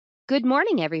Good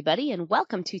morning, everybody, and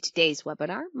welcome to today's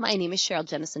webinar. My name is Cheryl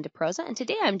Jennison DeProsa, and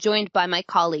today I'm joined by my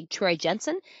colleague, Troy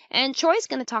Jensen, and Troy's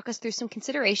going to talk us through some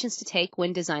considerations to take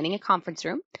when designing a conference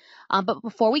room. But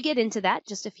before we get into that,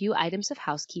 just a few items of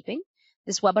housekeeping.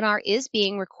 This webinar is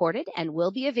being recorded and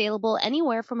will be available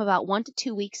anywhere from about 1 to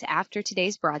 2 weeks after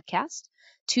today's broadcast.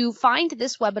 To find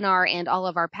this webinar and all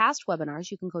of our past webinars,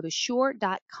 you can go to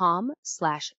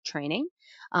shure.com/training.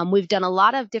 We've done a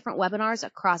lot of different webinars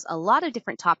across a lot of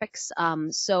different topics,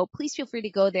 so please feel free to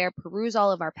go there, peruse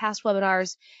all of our past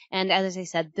webinars, and as I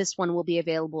said, this one will be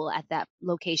available at that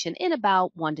location in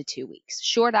about 1 to 2 weeks,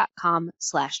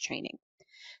 shure.com/training.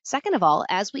 Second of all,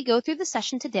 as we go through the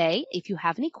session today, if you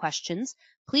have any questions,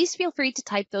 please feel free to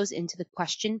type those into the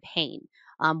question pane.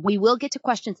 We will get to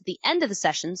questions at the end of the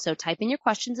session, so type in your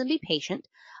questions and be patient.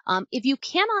 If you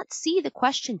cannot see the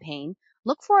question pane,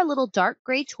 look for a little dark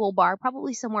gray toolbar,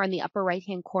 probably somewhere in the upper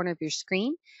right-hand corner of your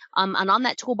screen. And on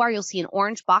that toolbar, you'll see an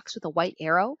orange box with a white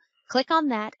arrow. Click on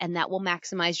that, and that will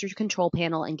maximize your control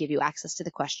panel and give you access to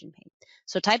the question pane.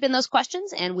 So type in those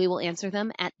questions, and we will answer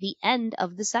them at the end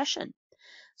of the session.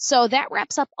 So that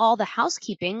wraps up all the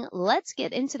housekeeping. Let's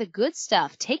get into the good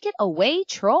stuff. Take it away,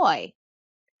 Troy.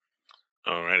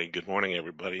 All righty. Good morning,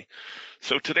 everybody.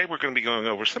 So today we're going to be going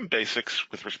over some basics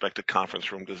with respect to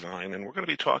conference room design, and we're going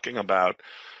to be talking about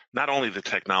not only the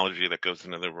technology that goes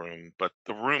into the room, but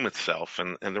the room itself,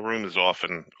 and the room is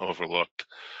often overlooked.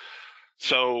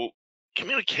 So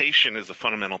communication is a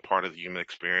fundamental part of the human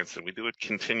experience, and we do it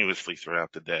continuously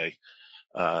throughout the day.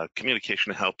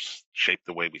 Communication helps shape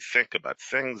the way we think about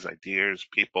things, ideas,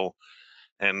 people,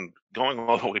 and going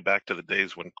all the way back to the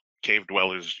days when cave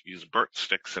dwellers used burnt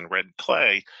sticks and red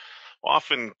clay,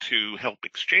 often to help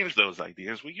exchange those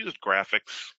ideas, we used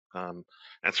graphics, and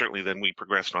certainly then we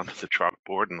progressed onto the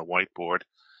chalkboard and the whiteboard.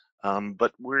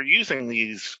 But we're using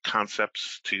these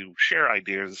concepts to share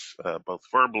ideas both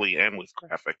verbally and with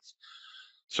graphics.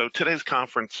 So today's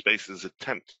conference spaces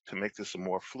attempt to make this a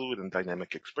more fluid and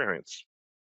dynamic experience.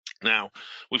 Now,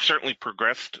 we've certainly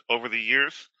progressed over the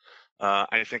years.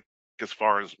 I think as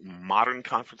far as modern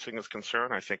conferencing is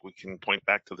concerned, I think we can point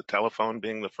back to the telephone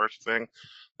being the first thing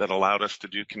that allowed us to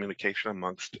do communication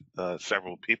amongst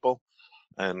several people.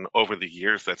 And over the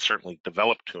years, that certainly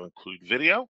developed to include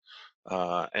video,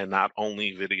 and not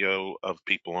only video of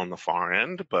people on the far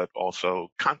end, but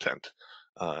also content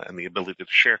and the ability to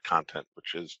share content,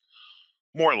 which is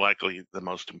more likely the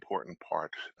most important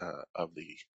part of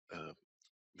the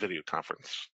video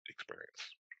conference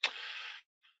experience.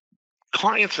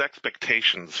 Clients'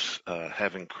 expectations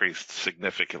have increased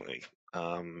significantly.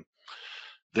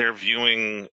 They're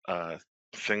viewing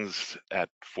things at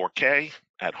 4K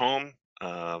at home.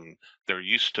 They're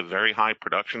used to very high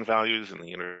production values in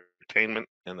the entertainment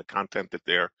and the content that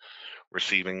they're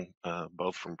receiving,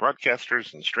 both from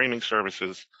broadcasters and streaming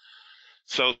services.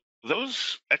 So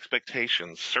those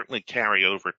expectations certainly carry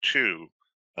over to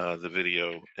the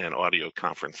video and audio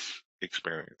conference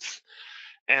experience.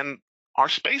 And our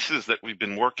spaces that we've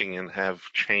been working in have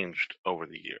changed over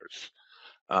the years.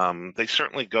 They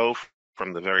certainly go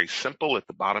from the very simple at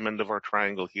the bottom end of our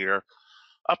triangle here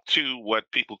up to what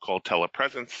people call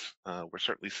telepresence. We're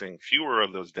certainly seeing fewer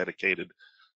of those dedicated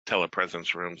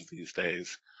telepresence rooms these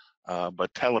days,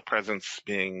 but telepresence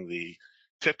being the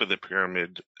tip of the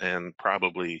pyramid and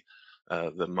probably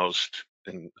the most,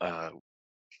 the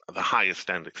highest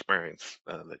end experience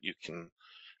that you can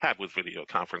have with video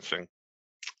conferencing.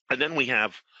 And then we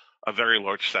have a very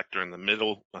large sector in the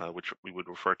middle, which we would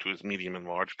refer to as medium and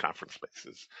large conference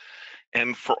spaces.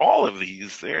 And for all of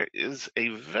these, there is a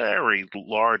very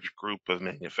large group of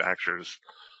manufacturers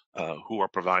who are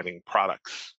providing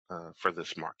products for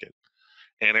this market.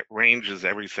 And it ranges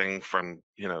everything from,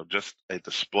 just a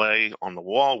display on the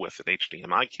wall with an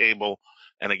HDMI cable,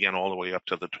 and again, all the way up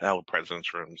to the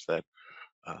telepresence rooms that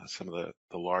some of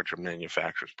the larger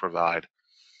manufacturers provide.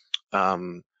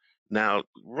 Now,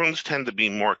 rooms tend to be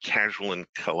more casual and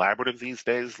collaborative these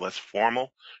days, less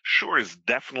formal. Shure is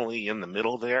definitely in the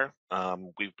middle there.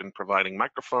 We've been providing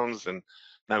microphones, and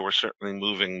now we're certainly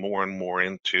moving more and more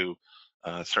into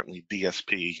certainly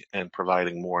DSP and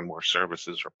providing more and more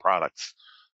services or products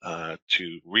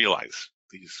to realize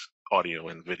these audio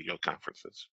and video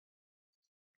conferences.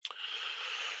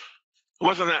 It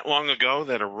wasn't that long ago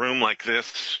that a room like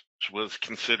this was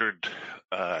considered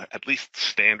at least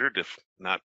standard, if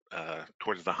not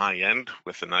towards the high end,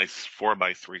 with a nice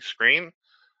 4x3 screen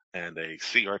and a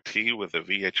CRT with a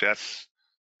VHS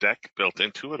deck built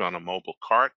into it on a mobile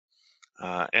cart.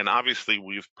 And obviously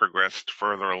we've progressed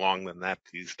further along than that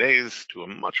these days to a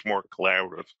much more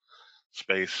collaborative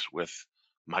space with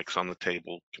mics on the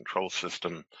table, control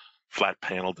system, flat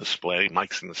panel display,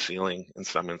 mics in the ceiling in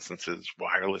some instances,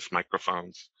 wireless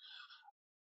microphones.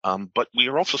 But we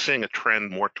are also seeing a trend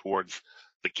more towards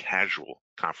the casual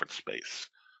conference space,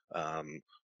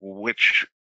 which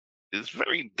is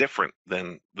very different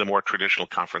than the more traditional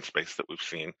conference space that we've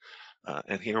seen.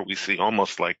 And here we see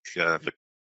almost like the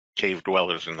cave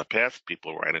dwellers in the past,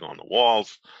 people writing on the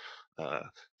walls, uh,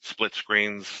 split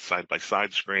screens,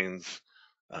 side-by-side screens,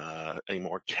 a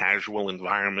more casual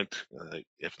environment,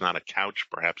 if not a couch,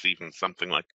 perhaps even something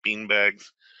like beanbags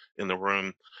in the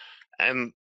room.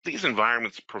 And these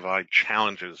environments provide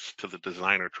challenges to the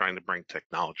designer trying to bring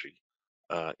technology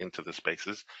into the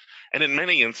spaces. And in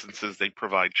many instances, they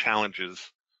provide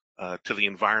challenges to the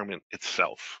environment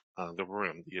itself, the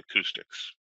room, the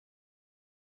acoustics.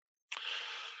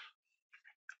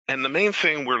 And the main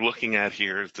thing we're looking at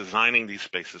here is designing these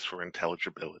spaces for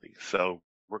intelligibility. So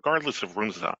regardless of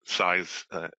room size,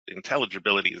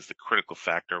 intelligibility is the critical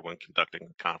factor when conducting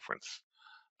a conference.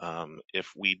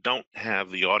 If we don't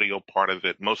have the audio part of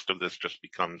it, most of this just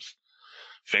becomes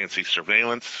fancy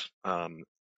surveillance.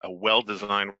 A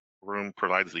well-designed room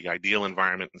provides the ideal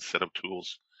environment and set of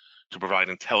tools to provide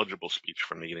intelligible speech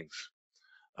for meetings.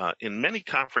 In many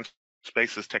conference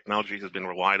spaces, technology has been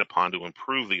relied upon to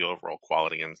improve the overall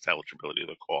quality and intelligibility of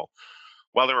the call.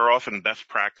 While there are often best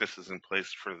practices in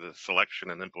place for the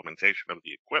selection and implementation of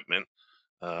the equipment,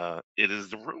 it is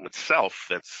the room itself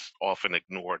that's often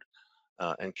ignored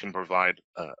and can provide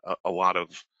a lot of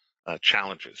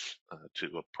challenges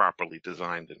to a properly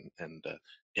designed and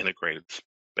integrated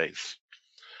space.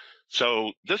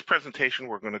 So this presentation,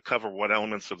 we're going to cover what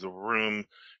elements of the room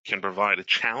can provide a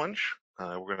challenge.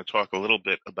 We're going to talk a little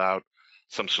bit about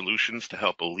some solutions to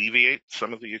help alleviate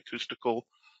some of the acoustical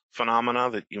phenomena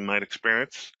that you might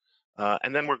experience.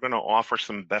 And then we're going to offer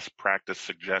some best practice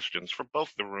suggestions for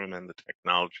both the room and the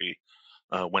technology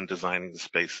when designing the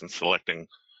space and selecting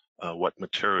what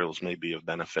materials may be of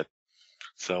benefit.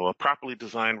 So a properly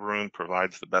designed room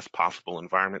provides the best possible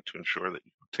environment to ensure that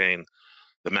you obtain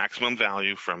the maximum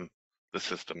value from the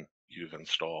system you've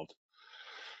installed.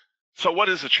 So what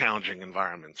is a challenging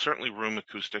environment? Certainly room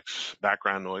acoustics,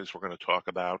 background noise we're going to talk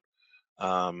about.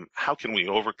 How can we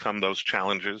overcome those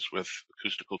challenges with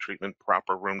acoustical treatment,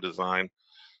 proper room design?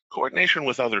 Coordination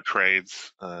with other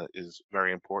trades is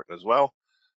very important as well.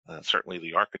 Certainly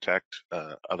the architect,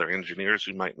 other engineers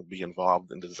who might be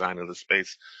involved in designing the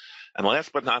space. And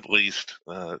last but not least,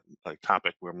 a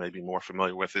topic we're maybe more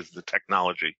familiar with is the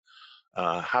technology.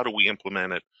 How do we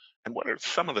implement it? And what are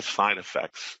some of the side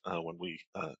effects when we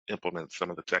implement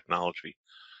some of the technology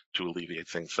to alleviate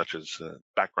things such as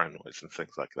background noise and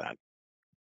things like that?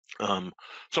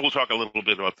 So we'll talk a little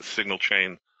bit about the signal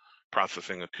chain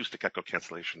processing, acoustic echo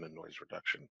cancellation, and noise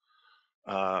reduction.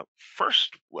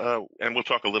 First, and we'll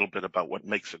talk a little bit about what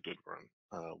makes a good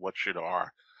room. What should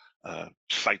our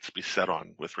sights be set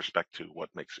on with respect to what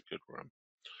makes a good room?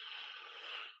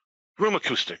 Room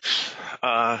acoustics.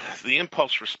 The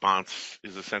impulse response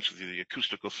is essentially the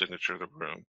acoustical signature of the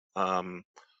room.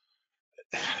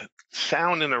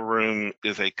 Sound in a room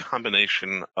is a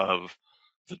combination of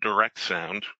the direct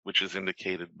sound, which is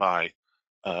indicated by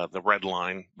the red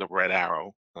line, the red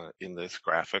arrow in this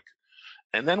graphic.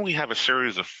 And then we have a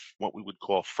series of what we would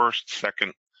call first,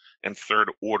 second, and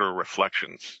third order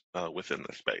reflections within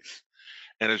the space.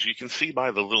 And as you can see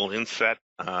by the little inset,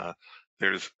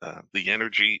 there's the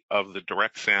energy of the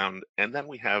direct sound, and then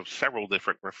we have several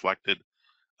different reflected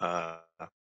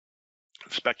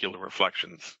specular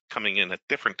reflections coming in at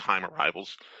different time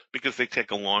arrivals because they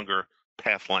take a longer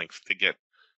path length to get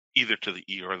either to the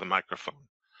ear or the microphone.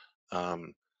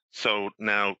 So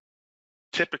now,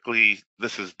 typically,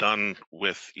 this is done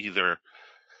with either,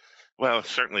 well,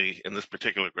 certainly in this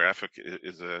particular graphic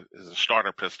is a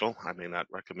starter pistol. I may not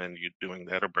recommend you doing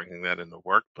that or bringing that into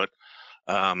work, but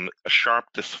a sharp,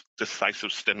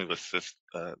 decisive stimulus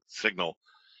signal,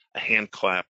 a hand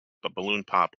clap, a balloon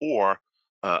pop, or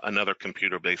another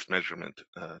computer-based measurement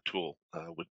tool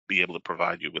would be able to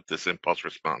provide you with this impulse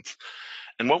response.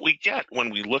 And what we get when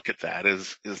we look at that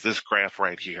is this graph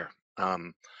right here.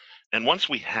 And once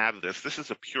we have this, this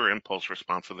is a pure impulse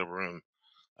response of the room.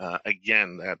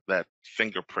 Again, that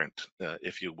fingerprint,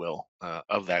 if you will,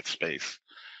 of that space.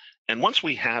 And once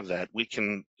we have that, we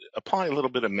can apply a little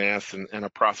bit of math and a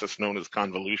process known as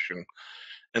convolution,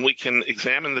 and we can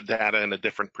examine the data in a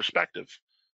different perspective.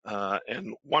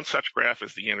 And one such graph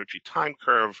is the energy time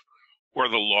curve or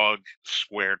the log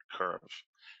squared curve.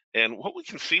 And what we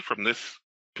can see from this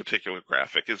particular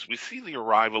graphic is we see the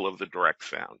arrival of the direct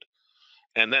sound.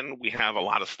 And then we have a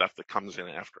lot of stuff that comes in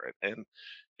after it. And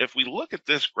if we look at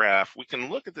this graph, we can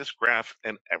look at this graph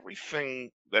and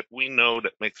everything that we know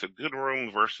that makes a good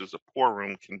room versus a poor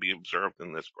room can be observed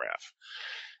in this graph.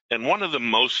 And one of the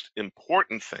most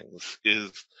important things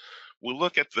is we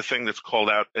look at the thing that's called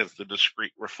out as the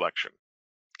discrete reflection.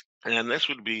 And this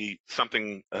would be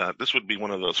something, this would be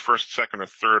one of those first, second, or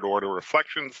third order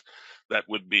reflections. That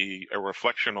would be a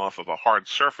reflection off of a hard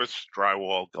surface,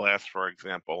 drywall, glass, for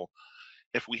example.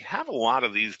 If we have a lot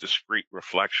of these discrete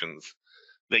reflections,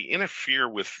 they interfere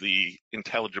with the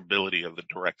intelligibility of the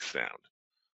direct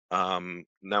sound.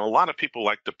 Now, a lot of people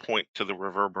like to point to the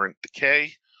reverberant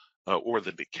decay or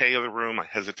the decay of the room. I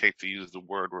hesitate to use the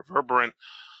word reverberant,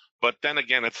 but then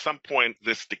again, at some point,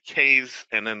 this decays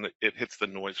and then it hits the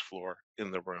noise floor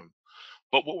in the room.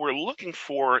 But what we're looking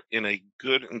for in a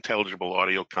good intelligible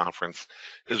audio conference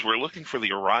is we're looking for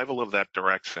the arrival of that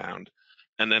direct sound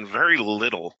and then very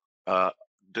little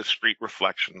discrete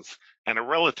reflections and a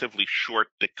relatively short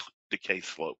decay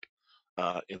slope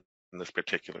in this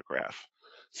particular graph.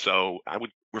 So I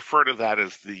would refer to that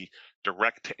as the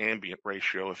direct to ambient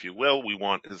ratio, if you will. We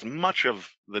want as much of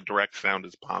the direct sound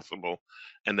as possible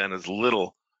and then as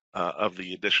little of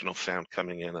the additional sound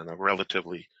coming in a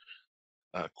relatively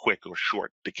quick or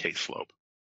short decay slope.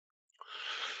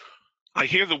 I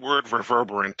hear the word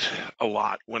reverberant a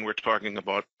lot when we're talking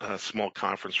about small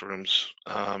conference rooms,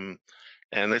 and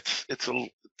the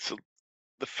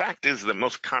fact is that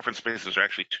most conference spaces are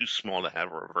actually too small to have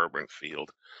a reverberant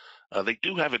field. They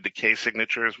do have a decay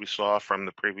signature, as we saw from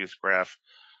the previous graph,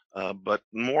 but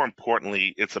more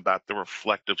importantly, it's about the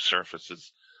reflective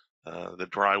surfaces, the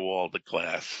drywall, the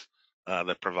glass,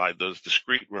 that provide those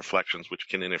discrete reflections which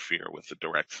can interfere with the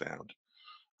direct sound.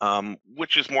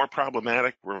 Which is more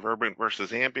problematic, reverberant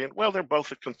versus ambient? Well, they're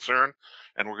both a concern,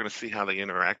 and we're going to see how they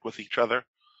interact with each other.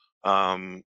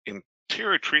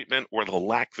 Interior treatment, or the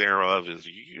lack thereof, is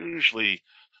usually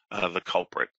the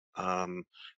culprit.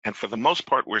 And for the most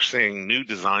part, we're seeing new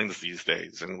designs these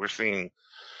days, and we're seeing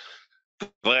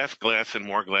glass, glass, and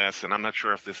more glass. And I'm not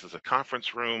sure if this is a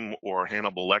conference room or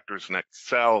Hannibal Lecter's next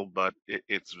cell, but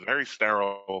it's very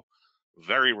sterile,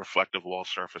 very reflective wall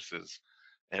surfaces,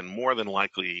 and more than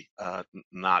likely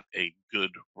not a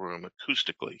good room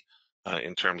acoustically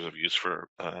in terms of use for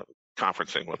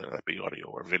conferencing, whether that be audio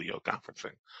or video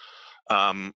conferencing.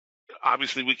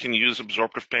 Obviously, we can use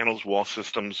absorptive panels, wall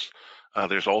systems.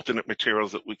 There's alternate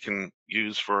materials that we can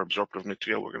use for absorptive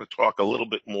material. We're going to talk a little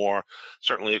bit more,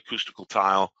 certainly acoustical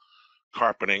tile,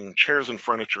 carpeting, chairs and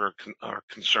furniture are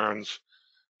concerns,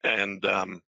 and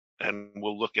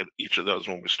we'll look at each of those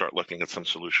when we start looking at some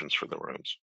solutions for the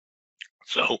rooms.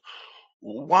 So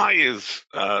why is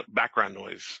background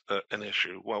noise an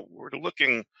issue? Well, we're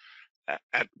looking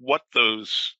at what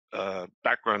those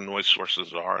background noise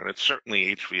sources are, and it's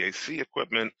certainly HVAC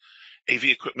equipment, AV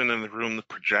equipment in the room. The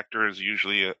projector is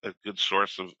usually a good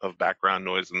source of background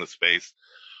noise in the space.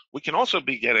 We can also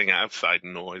be getting outside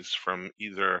noise from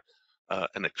either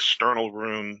an external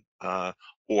room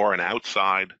or an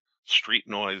outside street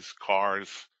noise, cars,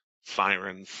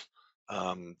 sirens.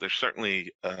 There's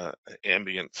certainly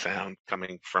ambient sound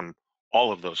coming from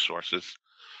all of those sources.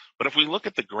 But if we look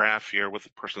at the graph here with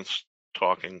the person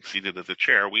talking seated at the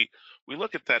chair, we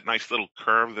look at that nice little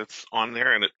curve that's on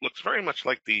there, and it looks very much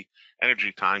like the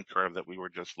energy time curve that we were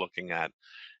just looking at.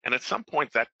 And at some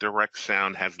point, that direct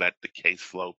sound has that decay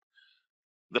slope.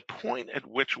 The point at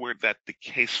which where that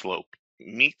decay slope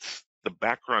meets the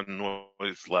background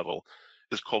noise level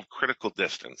is called critical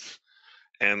distance.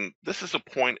 And this is a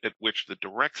point at which the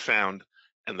direct sound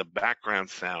and the background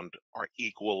sound are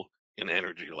equal in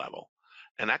energy level.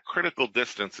 And that critical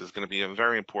distance is going to be a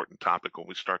very important topic when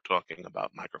we start talking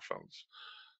about microphones.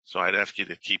 So I'd ask you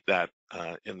to keep that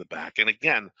in the back. And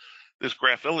again, this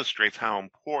graph illustrates how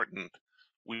important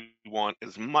we want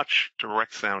as much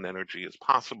direct sound energy as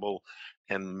possible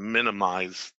and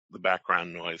minimize the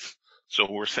background noise.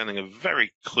 So we're sending a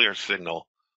very clear signal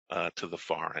to the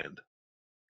far end.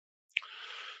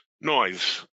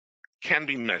 Noise can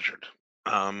be measured.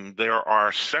 There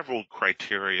are several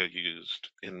criteria used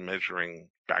in measuring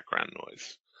background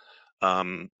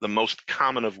noise. The most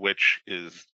common of which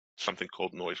is something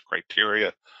called noise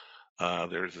criteria.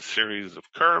 There's a series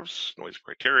of curves, noise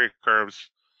criteria curves,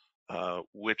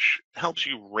 which helps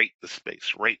you rate the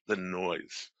space, rate the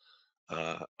noise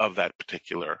of that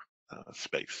particular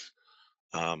space.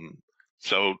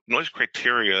 So noise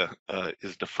criteria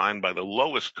is defined by the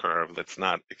lowest curve that's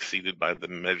not exceeded by the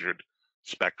measured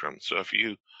spectrum. So if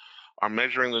you are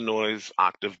measuring the noise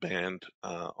octave band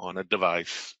on a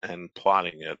device and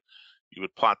plotting it, you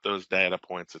would plot those data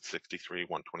points at 63,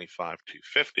 125,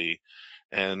 250,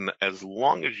 and as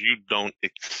long as you don't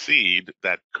exceed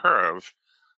that curve,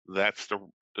 that's the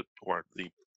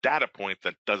data point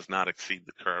that does not exceed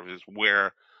the curve is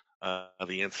where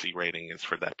the NC rating is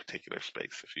for that particular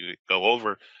space. If you go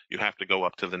over, you have to go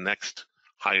up to the next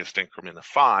highest increment of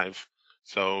 5.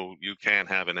 So you can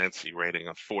have an NC rating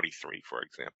of 43, for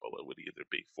example. It would either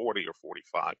be 40 or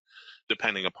 45,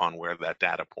 depending upon where that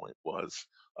data point was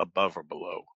above or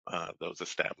below those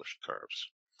established curves.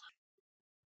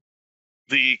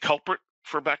 The culprit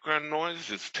for background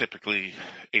noise is typically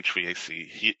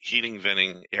HVAC, heating,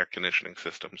 venting, air conditioning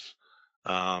systems.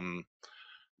 Um,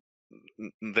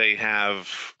 they have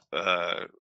a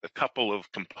couple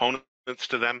of components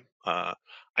to them.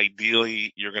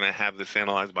 Ideally, you're going to have this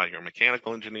analyzed by your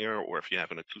mechanical engineer, or if you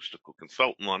have an acoustical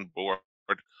consultant on board.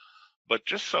 But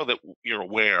just so that you're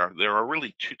aware, there are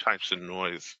really two types of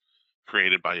noise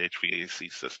created by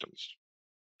HVAC systems.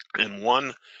 And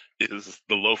one is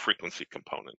the low frequency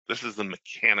component. This is the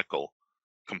mechanical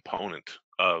component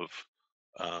of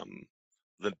um,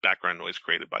 the background noise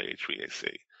created by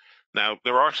HVAC. Now,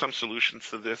 there are some solutions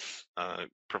to this,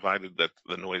 provided that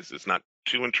the noise is not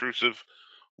too intrusive.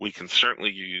 We can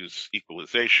certainly use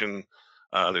equalization.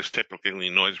 There's typically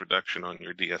noise reduction on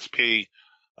your DSP.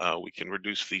 We can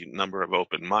reduce the number of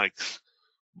open mics,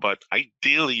 but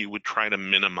ideally you would try to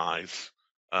minimize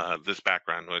this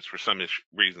background noise for some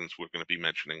reasons we're going to be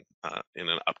mentioning in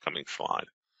an upcoming slide.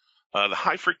 The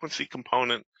high frequency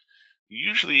component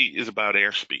usually is about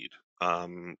airspeed.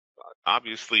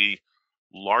 Obviously,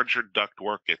 larger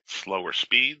ductwork at slower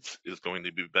speeds is going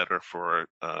to be better for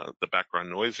the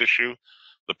background noise issue.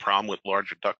 The problem with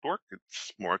larger ductwork,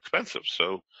 it's more expensive.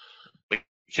 So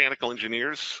mechanical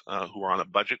engineers who are on a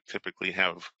budget typically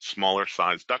have smaller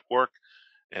size ductwork,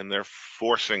 and they're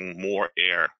forcing more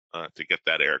air to get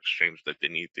that air exchange that they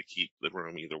need to keep the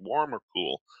room either warm or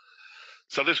cool.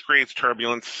 So this creates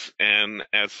turbulence, and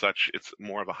as such, it's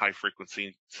more of a high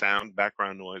frequency sound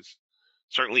background noise.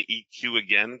 Certainly EQ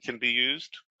again can be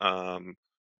used,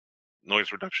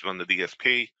 noise reduction on the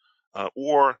DSP,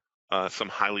 or some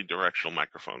highly directional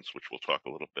microphones, which we'll talk a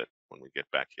little bit when we get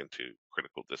back into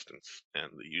critical distance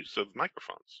and the use of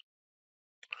microphones.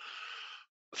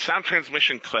 Sound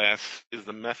transmission class is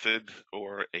the method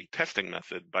or a testing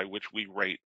method by which we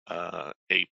rate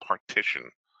a partition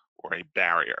or a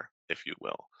barrier, if you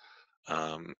will.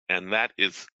 And that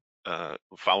is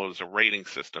follows a rating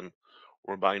system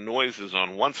whereby noise is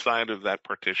on one side of that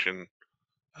partition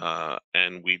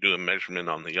and we do a measurement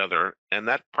on the other, and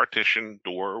that partition,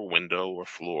 door, or window, or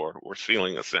floor, or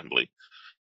ceiling assembly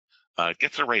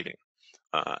gets a rating.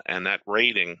 And that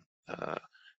rating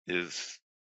is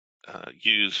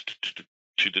used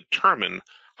to determine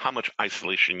how much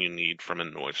isolation you need from a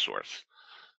noise source.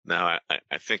 Now,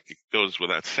 I think it goes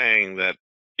without saying that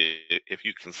if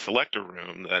you can select a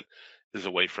room that is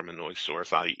away from a noise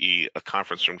source, i.e. a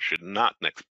conference room should not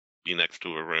be next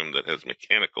to a room that has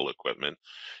mechanical equipment.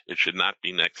 It should not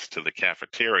be next to the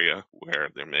cafeteria where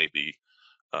there may be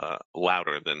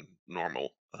louder than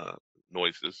normal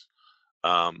noises.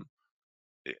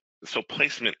 So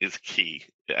placement is key,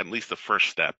 at least the first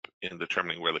step in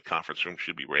determining where the conference room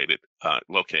should be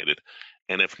located.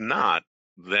 And if not,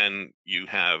 then you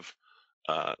have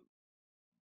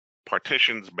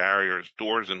partitions, barriers,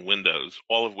 doors, and windows,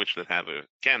 all of which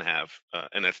can have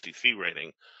an STC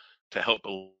rating to help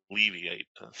alleviate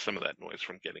some of that noise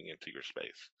from getting into your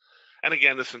space. And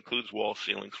again, this includes walls,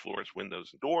 ceilings, floors, windows,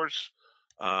 and doors.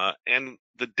 And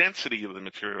the density of the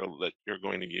material that you're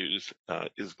going to use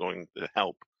is going to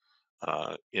help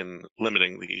in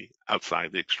limiting the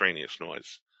extraneous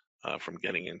noise from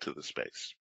getting into the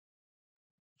space.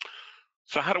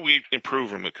 So how do we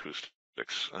improve room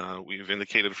acoustics? We've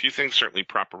indicated a few things, certainly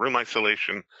proper room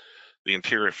isolation, the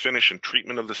interior finish and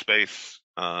treatment of the space.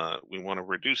 We want to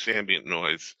reduce ambient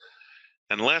noise.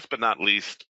 And last but not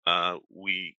least,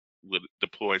 we would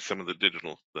deploy some of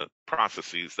the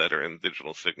processes that are in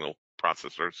digital signal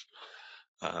processors,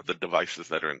 the devices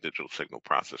that are in digital signal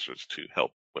processors to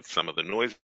help with some of the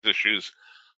noise issues,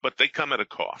 but they come at a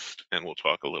cost, and we'll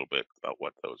talk a little bit about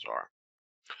what those are.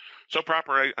 So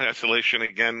proper isolation,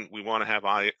 again, we want to have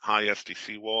high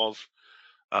STC walls.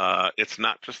 It's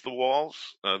not just the walls.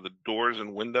 The doors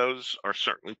and windows are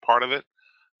certainly part of it.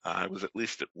 I was at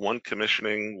least at one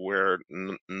commissioning where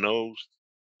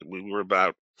we were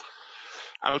about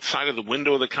outside of the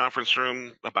window of the conference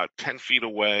room, about 10 feet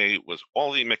away was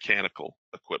all the mechanical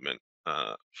equipment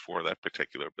for that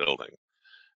particular building.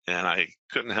 And I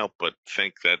couldn't help but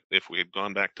think that if we had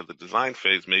gone back to the design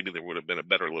phase, maybe there would have been a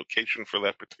better location for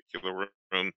that particular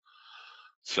room.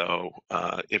 So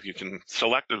if you can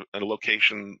select a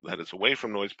location that is away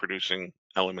from noise-producing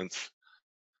elements,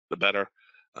 the better.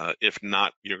 If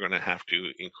not, you're going to have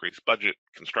to increase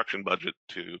construction budget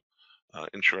to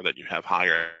ensure that you have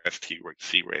higher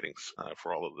STC ratings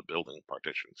for all of the building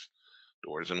partitions,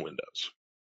 doors, and windows.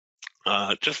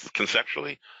 Just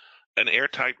conceptually, an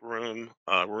airtight room,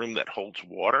 a room that holds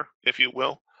water, if you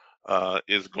will,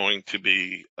 is going to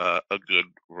be a good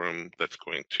room that's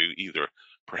going to either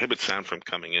prohibit sound from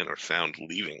coming in or sound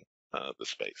leaving the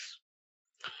space.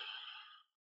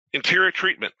 Interior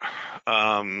treatment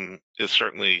is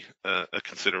certainly a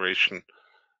consideration.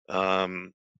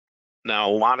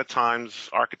 Now, a lot of times,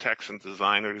 architects and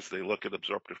designers, they look at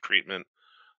absorptive treatment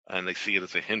and they see it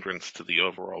as a hindrance to the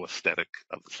overall aesthetic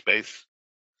of the space.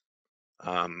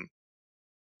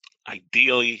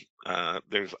 Ideally,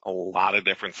 there's a lot of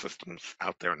different systems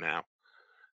out there now.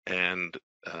 And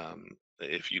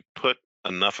if you put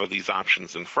enough of these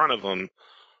options in front of them,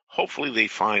 hopefully they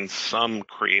find some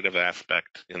creative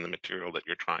aspect in the material that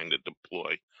you're trying to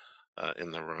deploy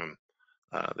in the room.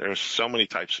 There's so many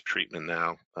types of treatment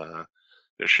now.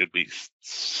 There should be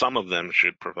some of them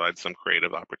should provide some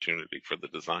creative opportunity for the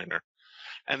designer.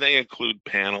 And they include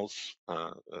panels,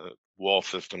 wall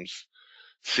systems,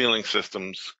 ceiling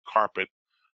systems, carpet,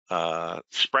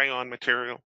 spray-on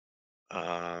material,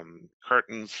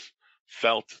 curtains,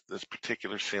 felt. This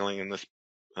particular ceiling in this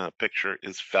picture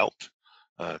is felt,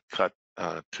 cut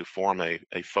to form a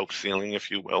faux ceiling, if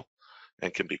you will,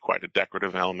 and can be quite a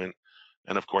decorative element.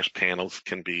 And of course, panels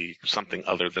can be something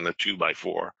other than a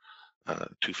 2x4,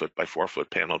 2-foot by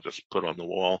 4-foot panel just put on the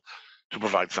wall to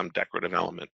provide some decorative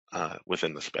element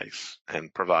within the space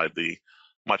and provide the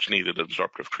much needed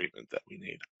absorptive treatment that we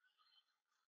need.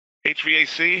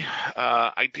 HVAC,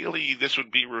 ideally this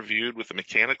would be reviewed with a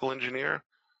mechanical engineer,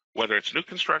 whether it's new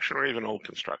construction or even old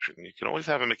construction. You can always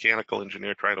have a mechanical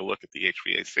engineer try to look at the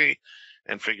HVAC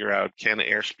and figure out, can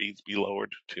air speeds be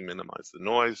lowered to minimize the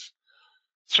noise?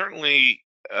 Certainly,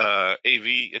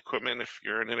 AV equipment, if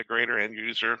you're an integrator end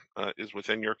user, is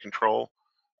within your control.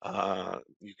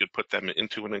 You could put them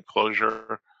into an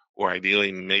enclosure, or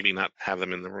ideally maybe not have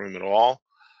them in the room at all.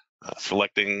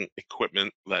 Selecting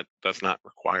equipment that does not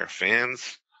require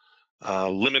fans,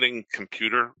 limiting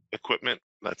computer equipment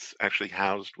that's actually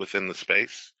housed within the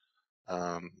space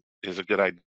is a good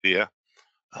idea.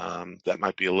 That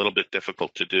might be a little bit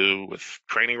difficult to do with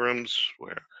training rooms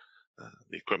where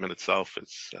the equipment itself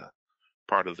is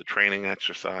part of the training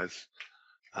exercise.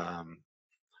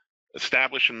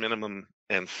 Establish a minimum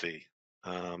NC.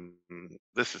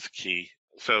 This is key.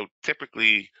 So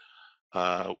typically,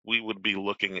 we would be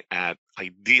looking at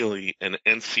ideally an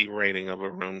NC rating of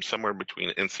a room somewhere between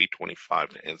NC 25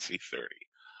 to NC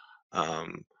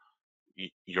 30.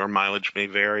 Your mileage may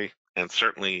vary, and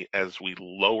certainly as we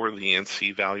lower the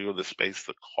NC value of the space,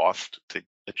 the cost to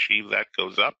achieve that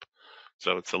goes up.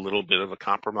 So it's a little bit of a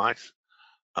compromise.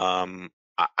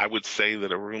 I would say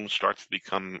that a room starts to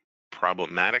become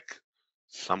problematic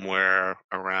somewhere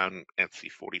around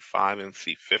NC 45,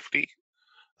 NC 50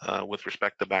 with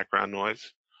respect to background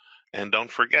noise. And don't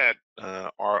forget,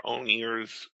 our own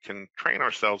ears can train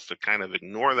ourselves to kind of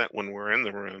ignore that when we're in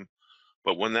the room.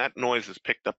 But when that noise is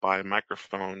picked up by a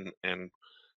microphone and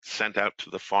sent out to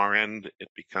the far end, it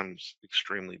becomes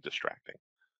extremely distracting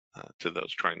to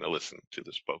those trying to listen to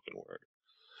the spoken word.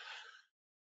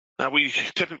 Now, we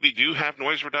typically do have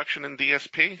noise reduction in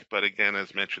DSP, but again,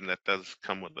 as mentioned, that does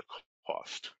come with a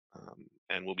cost.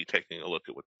 And we'll be taking a look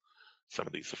at what some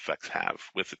of these effects have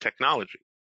with the technology.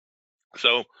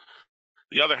 So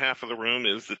the other half of the room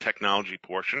is the technology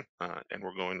portion, and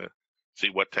we're going to see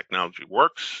what technology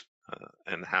works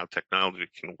and how technology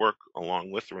can work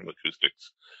along with room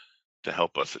acoustics to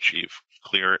help us achieve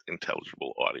clear,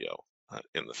 intelligible audio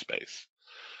in the space.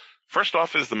 First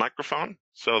off is the microphone.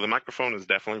 So the microphone is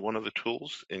definitely one of the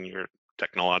tools in your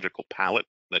technological palette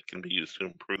that can be used to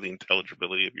improve the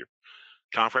intelligibility of your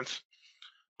conference.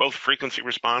 Both frequency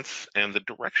response and the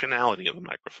directionality of the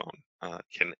microphone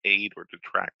can aid or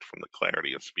detract from the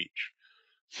clarity of speech.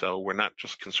 So we're not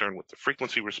just concerned with the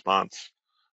frequency response,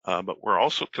 but we're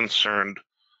also concerned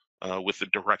with the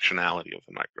directionality of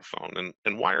the microphone.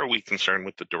 And why are we concerned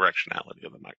with the directionality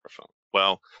of the microphone?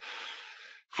 Well,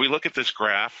 if we look at this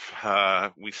graph,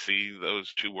 we see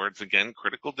those two words again,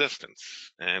 critical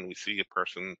distance, and we see a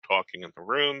person talking in the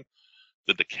room,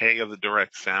 the decay of the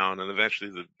direct sound, and eventually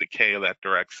the decay of that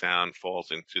direct sound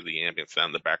falls into the ambient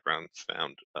sound, the background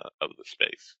sound of the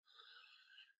space.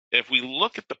 If we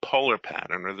look at the polar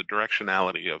pattern or the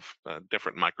directionality of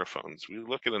different microphones, we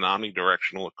look at an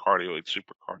omnidirectional, a cardioid,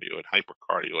 supercardioid,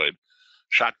 hypercardioid,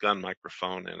 shotgun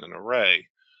microphone, and an array.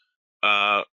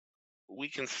 we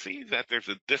can see that there's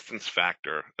a distance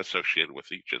factor associated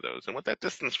with each of those. And what that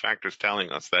distance factor is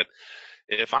telling us that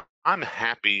if I'm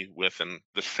happy with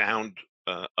the sound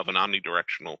of an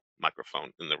omnidirectional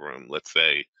microphone in the room, let's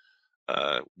say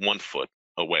 1 foot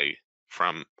away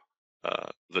from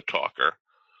the talker,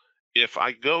 if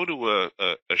I go to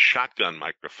a shotgun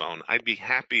microphone, I'd be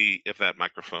happy if that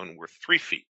microphone were 3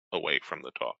 feet away from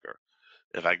the talker.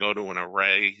 If I go to an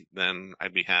array, then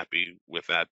I'd be happy with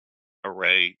that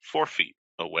array 4 feet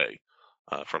away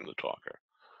from the talker.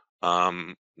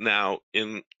 Now,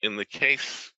 in the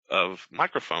case of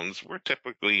microphones, we're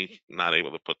typically not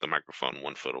able to put the microphone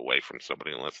 1 foot away from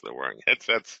somebody unless they're wearing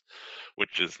headsets,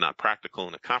 which is not practical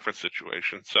in a conference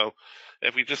situation. So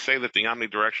if we just say that the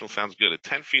omnidirectional sounds good at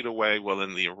 10 feet away, well,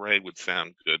 then the array would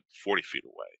sound good 40 feet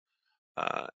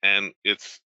away. And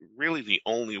it's really the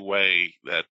only way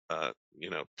that,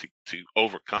 to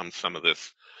overcome some of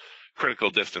this critical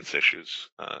distance issues.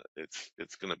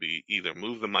 It's going to be either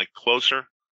move the mic closer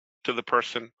to the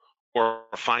person or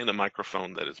find a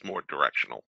microphone that is more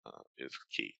directional is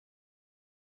key.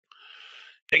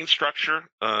 Gain structure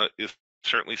is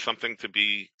certainly something to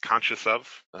be conscious of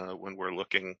when we're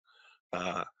looking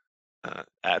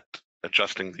at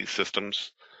adjusting these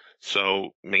systems.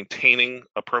 So maintaining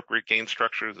appropriate gain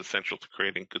structure is essential to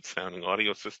creating good sounding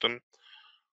audio system.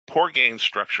 Poor gain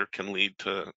structure can lead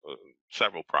to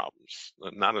several problems.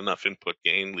 Not enough input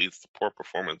gain leads to poor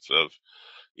performance of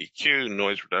EQ,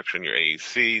 noise reduction, your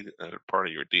AEC, part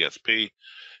of your DSP.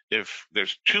 If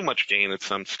there's too much gain at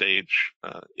some stage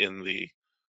in the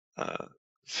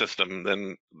system,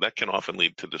 then that can often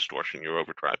lead to distortion. You're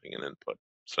overdriving an input.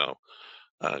 So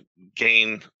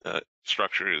gain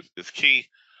structure is key,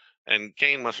 and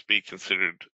gain must be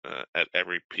considered at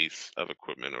every piece of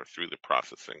equipment or through the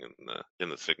processing in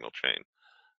the signal chain.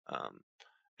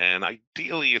 And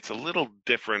ideally, it's a little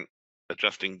different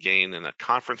adjusting gain in a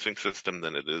conferencing system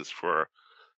than it is for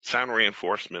sound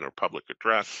reinforcement or public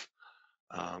address.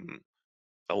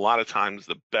 A lot of times,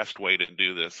 the best way to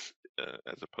do this,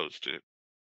 as opposed to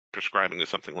prescribing to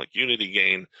something like unity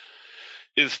gain,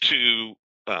 is to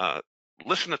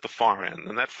listen at the far end.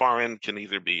 And that far end can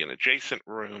either be an adjacent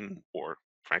room or,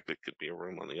 frankly, it could be a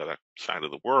room on the other side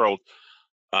of the world.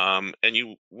 And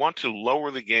you want to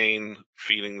lower the gain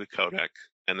feeding the codec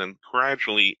and then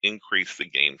gradually increase the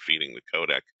gain feeding the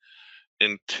codec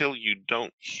until you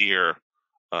don't hear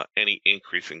any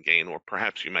increase in gain, or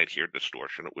perhaps you might hear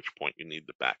distortion, at which point you need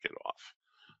to back it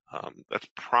off. That's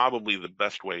probably the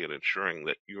best way at ensuring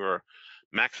that you're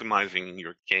maximizing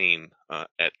your gain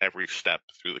at every step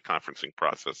through the conferencing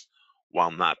process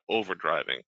while not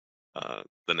overdriving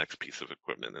the next piece of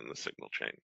equipment in the signal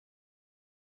chain.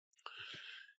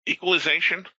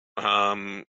 Equalization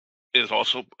is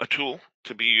also a tool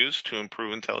to be used to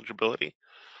improve intelligibility.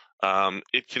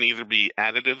 It can either be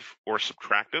additive or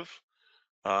subtractive.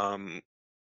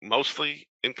 Mostly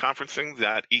in conferencing,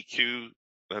 that EQ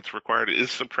that's required is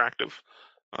subtractive.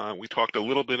 We talked a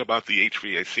little bit about the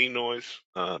HVAC noise,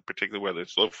 particularly whether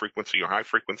it's low frequency or high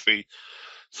frequency.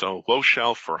 So low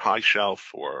shelf or high shelf,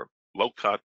 or low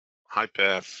cut, high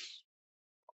pass,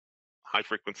 high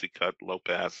frequency cut, low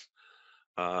pass.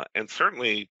 And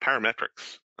certainly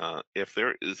parametrics. If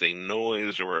there is a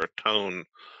noise or a tone,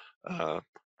 a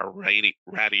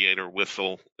radiator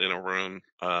whistle in a room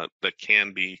that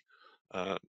can be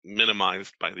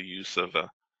minimized by the use of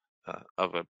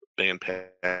a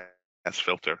bandpass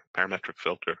filter, parametric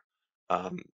filter,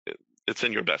 it's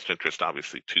in your best interest,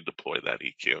 obviously, to deploy that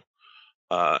EQ.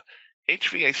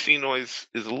 HVAC noise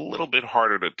is a little bit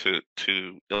harder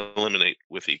to eliminate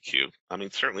with EQ. I mean,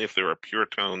 certainly if there are pure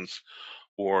tones,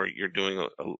 or you're doing a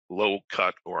low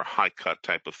cut or a high cut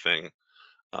type of thing.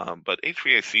 But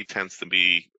HVAC tends to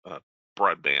be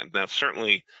broadband. Now,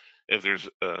 certainly, if there's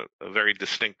a very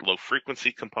distinct low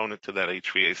frequency component to that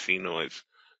HVAC noise,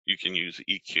 you can use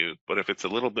EQ. But if it's a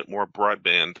little bit more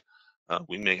broadband,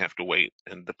 we may have to wait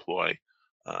and deploy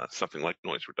something like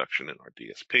noise reduction in our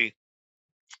DSP.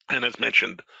 And as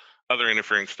mentioned, other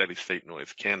interfering steady state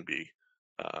noise can be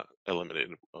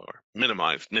eliminated or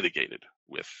minimized, mitigated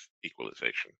with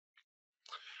equalization.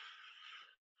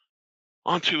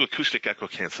 On to acoustic echo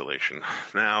cancellation.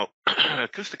 Now,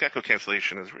 acoustic echo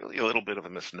cancellation is really a little bit of a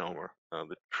misnomer.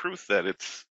 The truth that it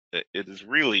is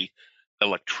really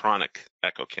electronic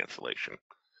echo cancellation.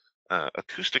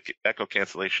 Acoustic echo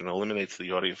cancellation eliminates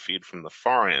the audio feed from the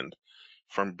far end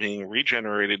from being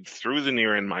regenerated through the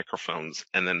near end microphones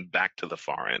and then back to the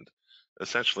far end,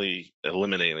 essentially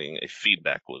eliminating a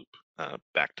feedback loop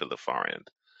back to the far end.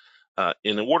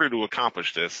 In order to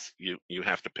accomplish this, you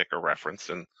have to pick a reference,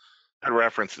 and That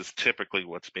reference is typically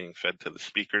what's being fed to the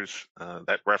speakers.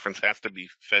 That reference has to be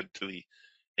fed to the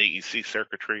AEC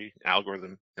circuitry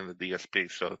algorithm in the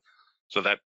DSP, so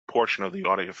that portion of the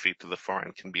audio feed to the far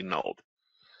end can be nulled.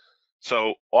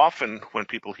 So often when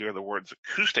people hear the words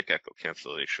acoustic echo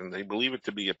cancellation, they believe it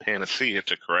to be a panacea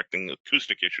to correcting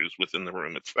acoustic issues within the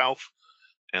room itself,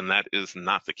 and that is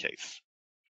not the case.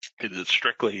 It is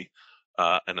strictly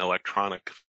an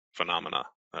electronic phenomena,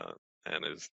 and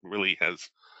really has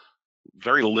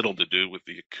very little to do with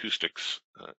the acoustics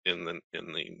in the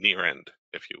near end,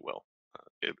 if you will.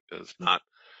 It does not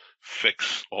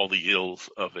fix all the ills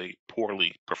of a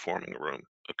poorly performing room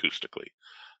acoustically.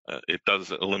 It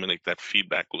does eliminate that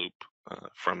feedback loop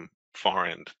from far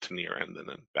end to near end and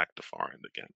then back to far end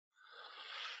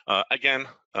again. Again,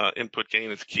 input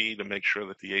gain is key to make sure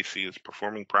that the AC is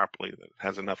performing properly, that it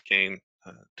has enough gain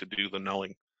to do the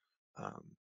nulling,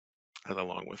 and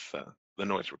along with the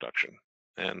noise reduction.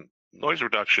 And noise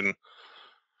reduction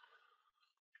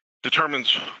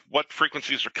determines what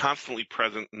frequencies are constantly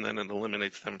present, and then it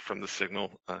eliminates them from the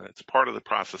signal. It's part of the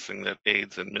processing that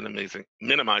aids in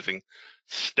minimizing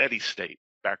steady state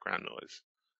background noise.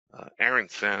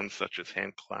 Errant sounds such as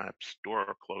hand claps,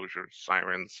 door closures,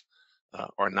 sirens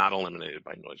are not eliminated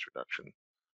by noise reduction.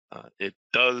 It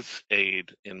does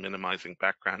aid in minimizing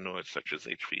background noise such as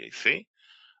HVAC,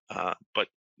 but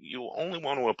you only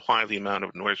want to apply the amount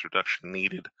of noise reduction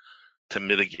needed to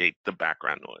mitigate the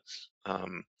background noise.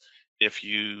 If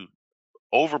you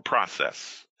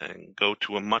overprocess and go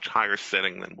to a much higher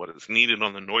setting than what is needed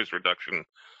on the noise reduction,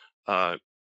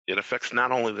 it affects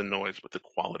not only the noise, but the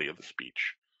quality of the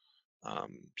speech.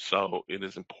 So it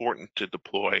is important to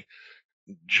deploy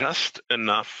just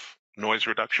enough noise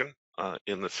reduction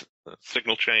in the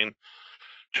signal chain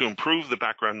to improve the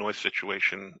background noise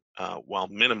situation while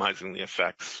minimizing the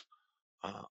effects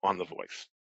on the voice.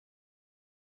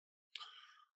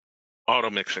 Auto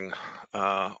mixing,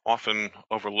 often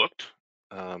overlooked.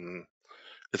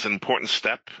 It's an important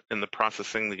step in the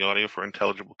processing the audio for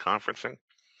intelligible conferencing.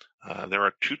 There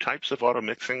are two types of auto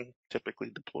mixing typically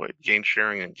deployed, gain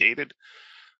sharing and gated.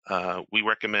 We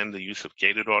recommend the use of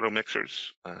gated auto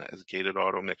mixers, as gated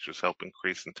auto mixers help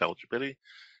increase intelligibility,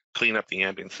 clean up the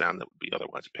ambient sound that would be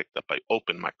otherwise picked up by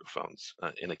open microphones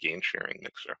in a gain sharing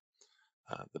mixer.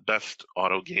 The best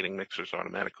auto gating mixers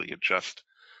automatically adjust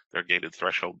their gated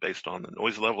threshold based on the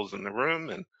noise levels in the room,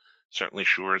 and certainly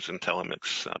Shure's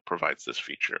IntelliMix provides this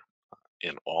feature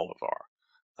in all of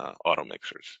our auto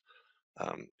mixers.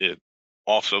 It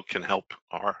also can help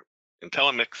our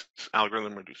IntelliMix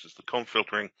algorithm reduces the comb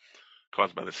filtering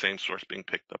caused by the same source being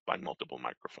picked up by multiple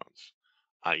microphones,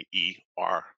 i.e.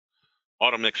 our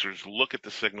auto mixers look at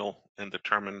the signal and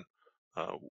determine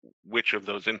which of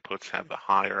those inputs have the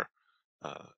higher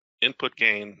input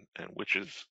gain and which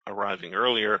is arriving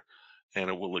earlier, and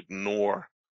it will ignore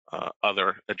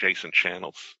other adjacent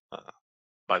channels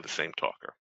by the same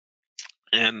talker.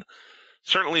 And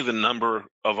certainly the number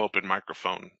of open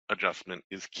microphone adjustment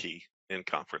is key in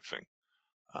conferencing.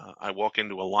 I walk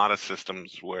into a lot of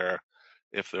systems where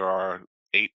if there are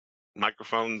 8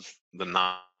 microphones, the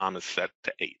nom is set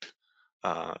to 8.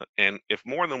 And if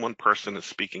more than one person is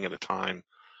speaking at a time,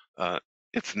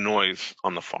 it's noise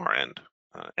on the far end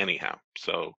anyhow.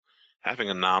 So having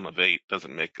a nom of 8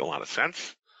 doesn't make a lot of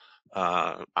sense.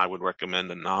 I would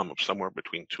recommend a nom of somewhere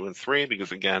between 2 and 3,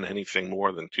 because again, anything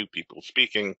more than 2 people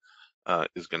speaking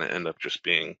is going to end up just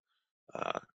being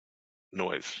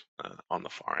noise on the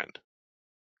far end.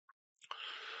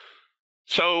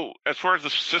 So as far as the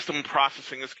system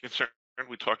processing is concerned,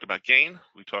 we talked about gain,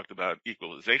 we talked about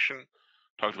equalization,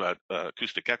 talked about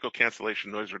acoustic echo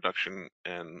cancellation, noise reduction,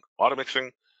 and auto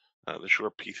mixing. The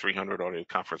Shure P300 audio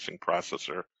conferencing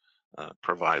processor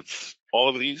provides all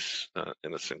of these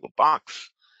in a single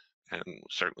box, and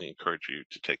certainly encourage you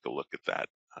to take a look at that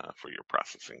for your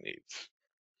processing needs.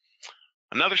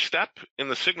 Another step in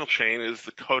the signal chain is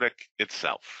the codec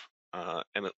itself.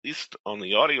 And at least on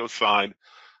the audio side,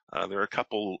 there are a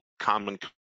couple common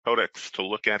codecs to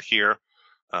look at here.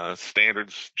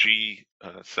 Standards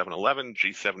G711,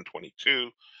 G722,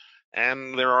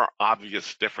 and there are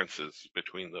obvious differences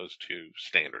between those two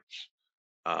standards.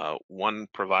 One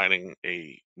providing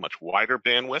a much wider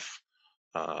bandwidth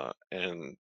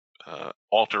and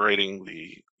altering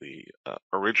the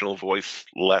original voice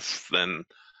less than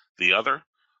the other.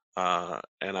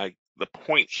 And the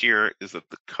point here is that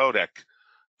the codec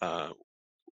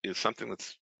is something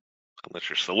that's, unless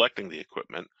you're selecting the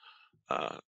equipment,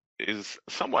 is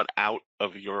somewhat out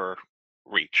of your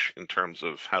reach in terms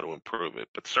of how to improve it.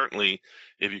 But certainly,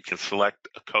 if you can select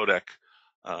a codec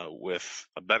with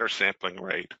a better sampling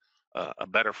rate, a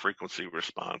better frequency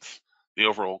response, the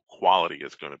overall quality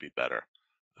is going to be better.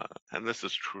 And this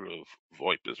is true of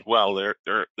VoIP as well. There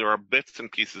are bits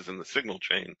and pieces in the signal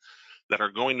chain that are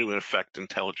going to affect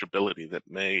intelligibility that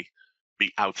may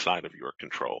be outside of your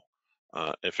control.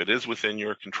 If it is within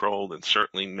your control, then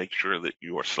certainly make sure that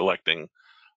you are selecting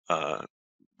the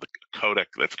codec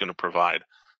that's going to provide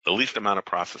the least amount of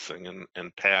processing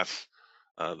and pass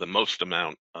the most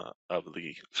amount of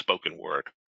the spoken word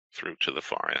through to the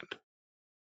far end.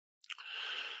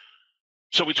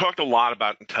 So we talked a lot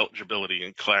about intelligibility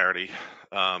and clarity,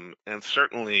 and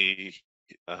certainly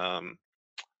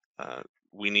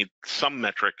we need some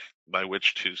metric by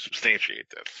which to substantiate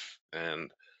this. And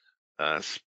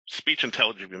speech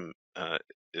intelligibility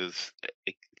it's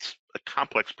a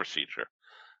complex procedure.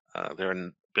 There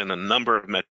have been a number of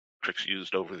metrics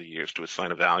used over the years to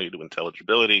assign a value to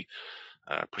intelligibility,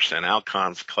 percent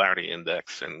outcomes, clarity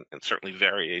index, and certainly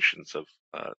variations of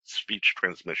speech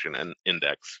transmission and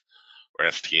index, or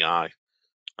STI.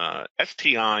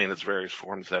 STI in its various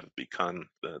forms have become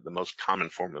the most common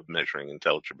form of measuring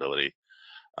intelligibility.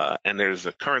 And there's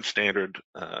a current standard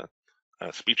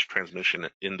speech transmission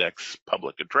index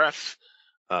public address,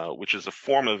 which is a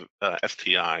form of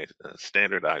STI,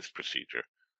 standardized procedure.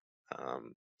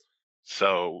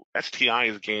 So STI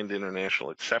has gained international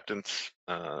acceptance.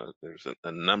 There's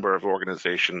a number of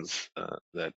organizations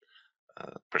that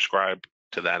prescribe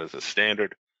to that as a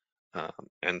standard,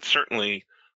 and certainly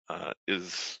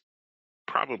is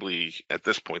probably at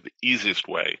this point the easiest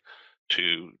way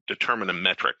to determine a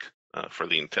metric for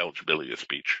the intelligibility of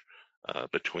speech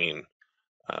between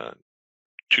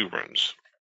two rooms,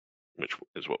 which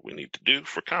is what we need to do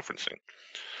for conferencing.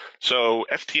 So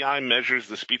STI measures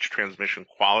the speech transmission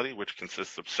quality, which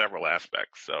consists of several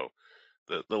aspects. So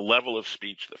the level of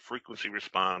speech, the frequency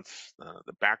response,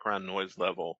 the background noise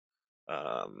level,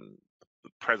 the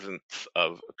presence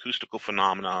of acoustical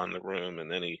phenomena in the room,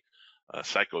 and any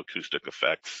psychoacoustic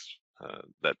effects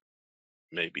that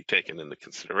may be taken into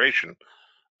consideration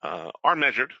are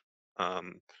measured,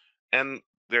 and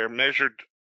they're measured.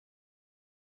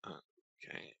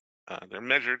 They're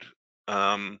measured.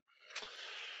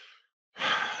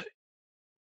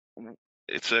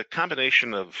 It's a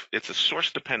combination of, it's a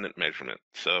source-dependent measurement.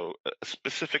 So a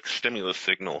specific stimulus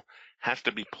signal has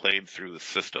to be played through the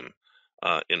system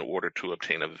in order to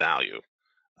obtain a value.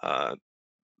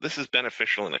 This is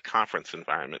beneficial in a conference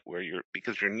environment where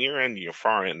because your near end and your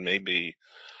far end may be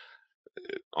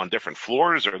on different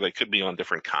floors, or they could be on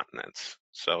different continents.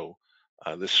 So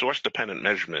the source-dependent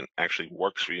measurement actually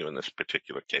works for you in this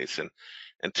particular case.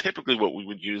 And typically what we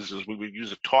would use is we would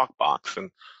use a talk box.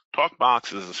 And talk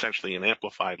box is essentially an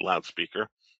amplified loudspeaker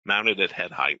mounted at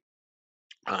head height.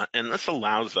 And this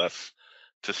allows us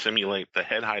to simulate the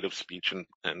head height of speech,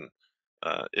 and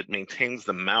it maintains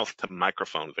the mouth to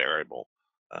microphone variable,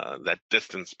 that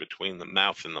distance between the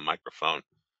mouth and the microphone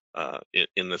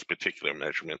in this particular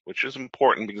measurement, which is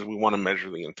important because we want to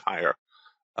measure the entire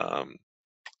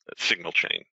signal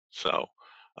chain. So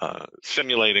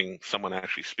simulating someone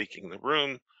actually speaking in the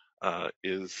room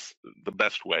is the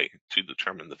best way to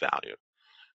determine the value.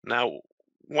 Now,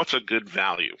 what's a good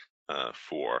value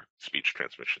for speech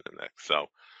transmission index? So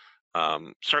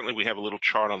certainly we have a little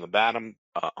chart on the bottom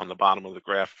of the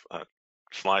graph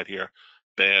slide here: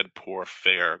 bad, poor,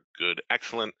 fair, good,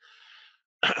 excellent.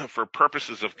 For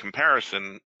purposes of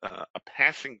comparison, a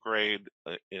passing grade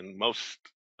in most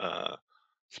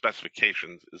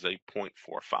specifications is a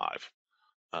 0.45.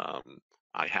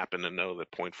 I happen to know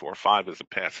that 0.45 is a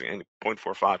passing,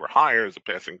 0.45 or higher is a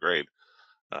passing grade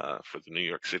for the New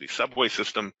York City subway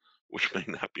system, which may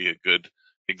not be a good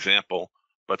example,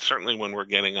 but certainly when we're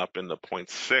getting up in the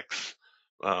 0.6,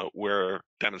 we're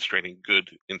demonstrating good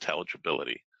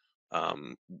intelligibility.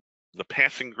 The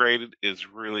passing grade is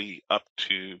really up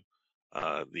to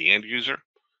the end user,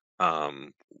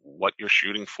 what you're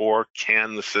shooting for.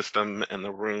 Can the system and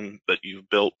the room that you've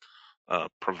built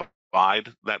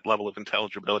provide that level of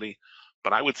intelligibility?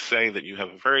 But I would say that you have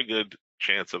a very good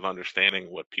chance of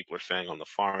understanding what people are saying on the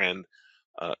far end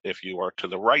if you are to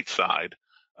the right side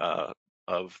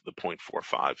of the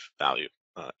 0.45 value,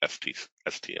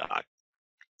 STI.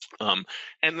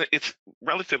 And it's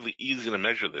relatively easy to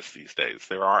measure this these days.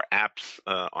 There are apps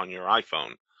on your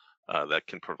iPhone that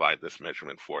can provide this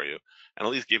measurement for you, and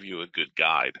at least give you a good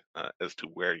guide as to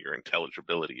where your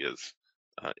intelligibility is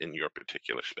in your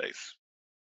particular space.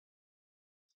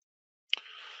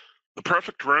 The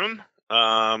perfect room,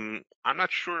 I'm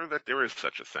not sure that there is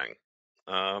such a thing.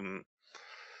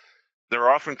 There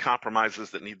are often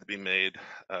compromises that need to be made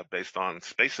based on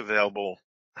space available,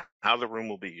 how the room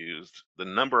will be used, the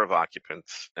number of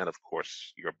occupants, and of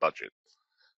course, your budget.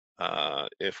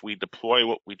 If we deploy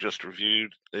what we just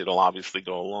reviewed, it'll obviously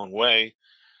go a long way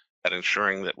at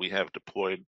ensuring that we have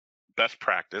deployed best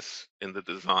practice in the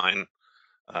design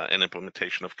and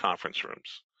implementation of conference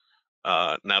rooms.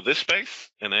 Now this space,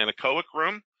 an anechoic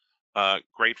room,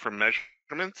 great for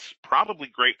measurements, probably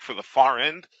great for the far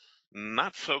end,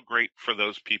 not so great for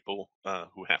those people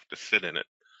who have to sit in it.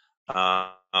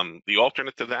 The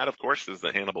alternate to that, of course, is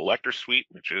the Hannibal Lecter suite,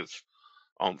 which is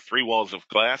on 3 walls of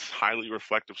glass, highly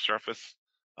reflective surface.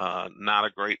 Not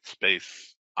a great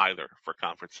space either for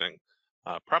conferencing.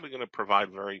 Probably going to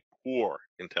provide very poor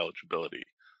intelligibility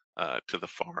to the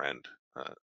far end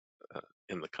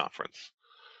in the conference.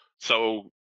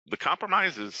 So the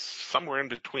compromise is somewhere in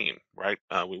between, right?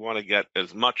 We want to get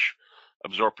as much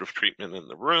absorptive treatment in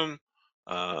the room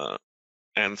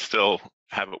and still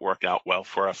have it work out well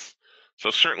for us.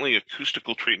 So certainly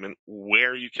acoustical treatment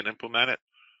where you can implement it.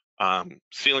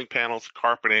 Ceiling panels,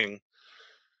 carpeting.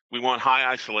 We want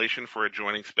high isolation for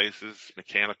adjoining spaces,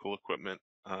 mechanical equipment.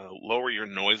 Lower your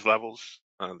noise levels,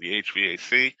 the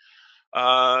HVAC.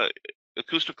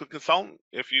 Acoustical consultant,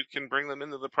 if you can bring them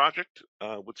into the project,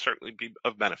 would certainly be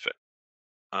of benefit.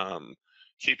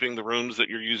 Keeping the rooms that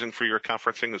you're using for your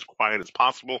conferencing as quiet as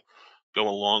possible go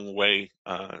a long way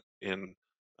in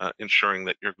ensuring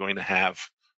that you're going to have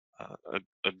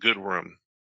a good room,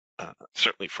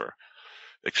 certainly for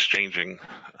exchanging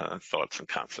thoughts and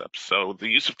concepts. So the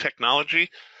use of technology,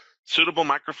 suitable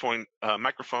microphone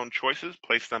choices,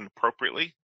 place them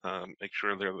appropriately, make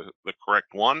sure they're the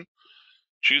correct one.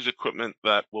 Choose equipment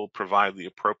that will provide the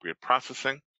appropriate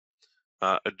processing.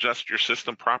 Adjust your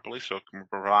system properly so it can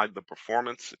provide the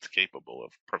performance it's capable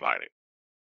of providing.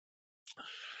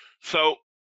 So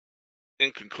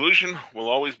in conclusion, we'll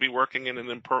always be working in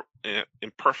an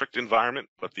imperfect environment,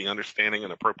 but the understanding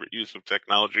and appropriate use of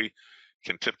technology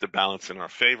can tip the balance in our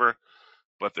favor.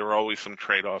 But there are always some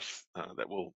trade-offs that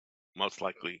will most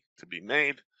likely to be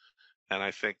made. And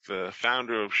I think the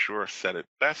founder of Shure said it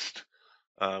best.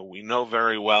 We know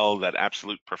very well that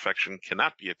absolute perfection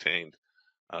cannot be attained,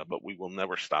 but we will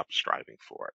never stop striving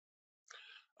for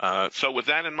it. So with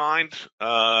that in mind, there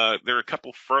are a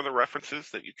couple further references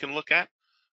that you can look at.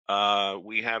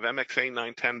 We have MXA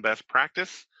 910 best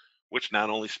practice, which not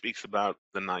only speaks about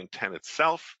the 910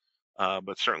 itself,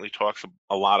 but certainly talks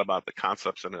a lot about the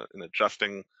concepts in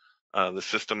adjusting the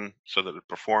system so that it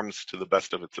performs to the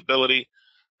best of its ability.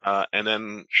 And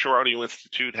then Shure Audio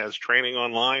Institute has training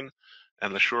online,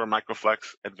 and the Shure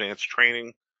Microflex Advanced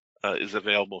Training is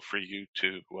available for you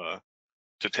to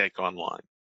take online.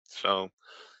 So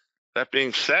that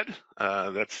being said,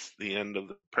 that's the end of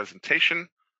the presentation.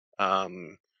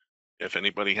 If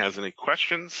anybody has any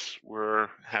questions, we're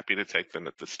happy to take them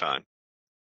at this time.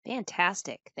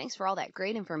 Fantastic. Thanks for all that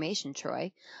great information,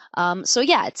 Troy. So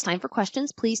yeah, it's time for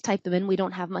questions. Please type them in. We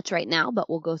don't have much right now, but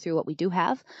we'll go through what we do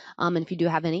have. And if you do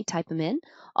have any, type them in.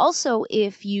 Also,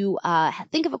 if you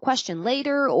think of a question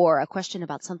later or a question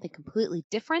about something completely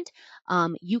different,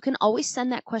 you can always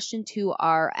send that question to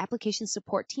our application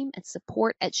support team at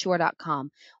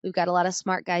support@shure.com. We've got a lot of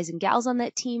smart guys and gals on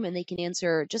that team, and they can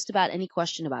answer just about any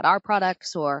question about our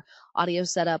products or audio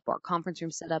setup or conference room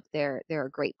setup. They're a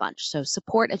great bunch. So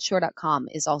support@shure.com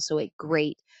is also a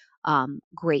great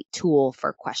tool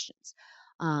for questions.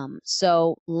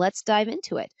 So let's dive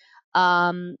into it.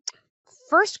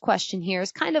 First question here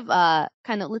is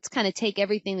let's take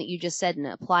everything that you just said and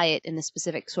apply it in a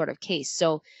specific sort of case.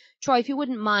 So Troy, if you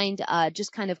wouldn't mind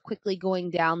just kind of quickly going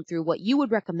down through what you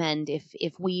would recommend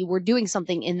if we were doing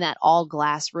something in that all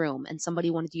glass room and somebody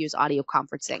wanted to use audio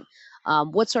conferencing.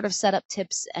 What sort of setup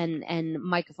tips and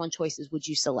microphone choices would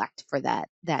you select for that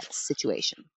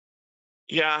situation?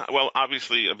 Yeah, well,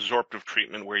 obviously absorptive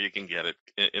treatment where you can get it.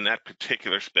 In that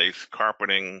particular space,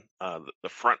 carpeting, the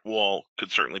front wall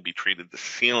could certainly be treated. The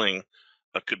ceiling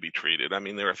could be treated. I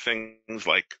mean, there are things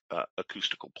like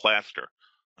acoustical plaster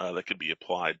that could be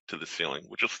applied to the ceiling,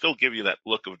 which will still give you that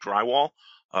look of drywall,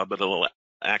 but it'll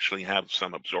actually have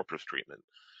some absorptive treatment.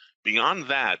 Beyond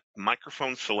that,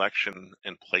 microphone selection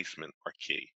and placement are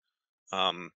key.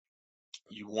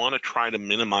 You want to try to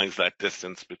minimize that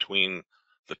distance between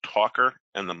the talker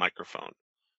and the microphone.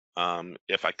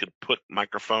 If I could put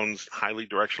microphones, highly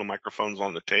directional microphones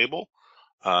on the table,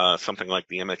 something like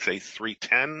the MXA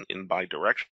 310 in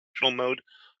bidirectional mode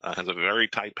has a very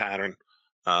tight pattern.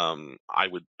 I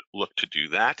would look to do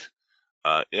that.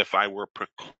 If I were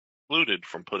precluded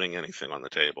from putting anything on the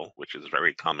table, which is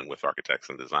very common with architects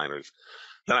and designers,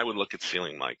 then I would look at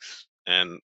ceiling mics.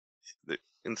 And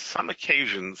in some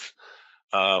occasions,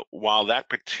 while that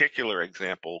particular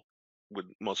example would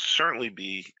most certainly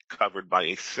be covered by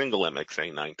a single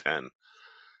MXA 910,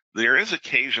 there is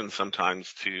occasion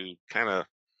sometimes to kind of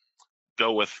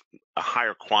go with a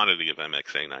higher quantity of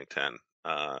MXA 910.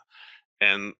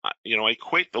 And I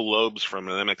equate the lobes from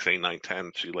an MXA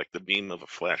 910 to like the beam of a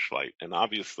flashlight. And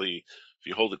obviously, if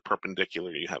you hold it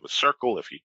perpendicular, you have a circle.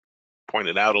 If you point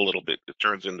it out a little bit, it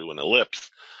turns into an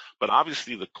ellipse. But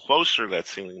obviously, the closer that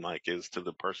ceiling mic is to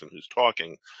the person who's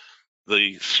talking,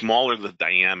 the smaller the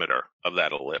diameter of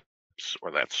that ellipse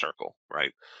or that circle,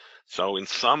 right? So in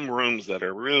some rooms that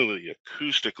are really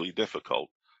acoustically difficult,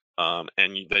 and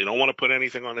they don't want to put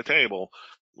anything on the table,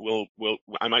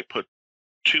 I might put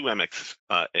two MX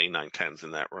A910s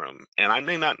in that room, and I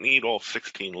may not need all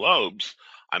 16 lobes.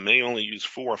 I may only use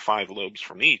 4 or 5 lobes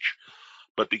from each,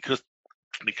 but because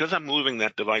I'm moving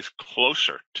that device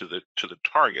closer to the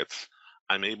targets,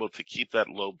 I'm able to keep that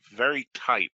lobe very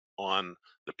tight on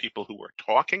the people who are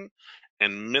talking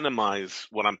and minimize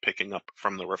what I'm picking up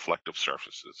from the reflective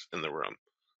surfaces in the room.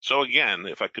 So again,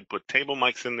 if I could put table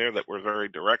mics in there that were very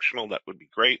directional, that would be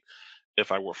great.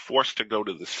 If I were forced to go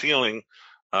to the ceiling,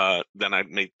 then I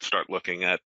may start looking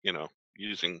at,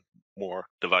 using more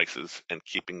devices and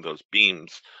keeping those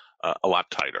beams a lot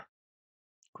tighter.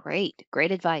 Great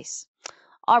advice.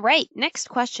 All right, next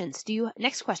question. Do you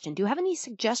have any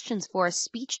suggestions for a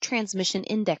speech transmission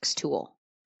index tool?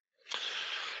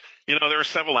 There are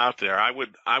several out there. I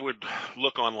would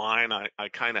look online. I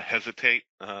kind of hesitate.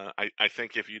 I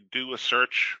think if you do a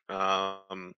search,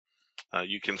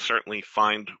 you can certainly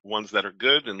find ones that are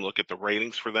good and look at the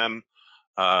ratings for them.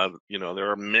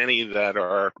 There are many that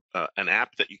are an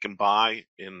app that you can buy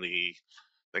I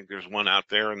think there's one out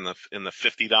there in the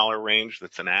 $50 range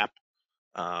that's an app.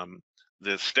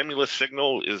 The stimulus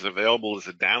signal is available as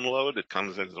a download. It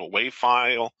comes as a WAV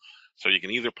file, so you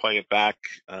can either play it back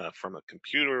from a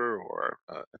computer or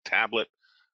a tablet,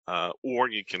 or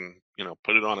you can,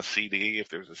 put it on a CD if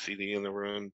there's a CD in the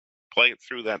room, play it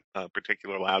through that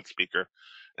particular loudspeaker,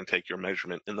 and take your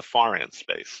measurement in the far end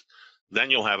space.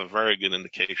 Then you'll have a very good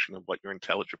indication of what your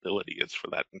intelligibility is for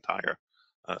that entire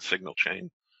signal chain.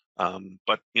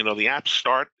 But the apps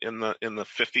start in the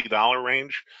 $50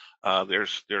 range.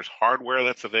 There's hardware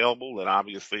that's available that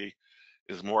obviously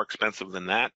is more expensive than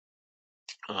that.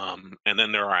 And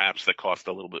then there are apps that cost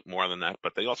a little bit more than that,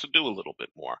 but they also do a little bit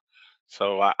more.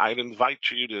 So I'd invite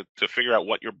you to figure out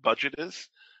what your budget is,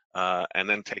 and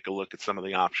then take a look at some of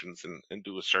the options and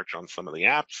do a search on some of the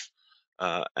apps,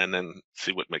 and then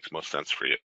see what makes most sense for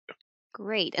you.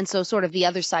 Great. And so sort of the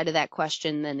other side of that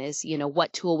question then is,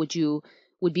 what tool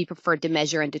would be preferred to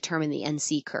measure and determine the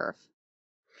NC curve?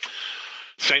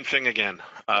 Same thing again.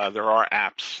 There are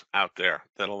apps out there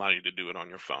that allow you to do it on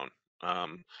your phone.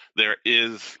 There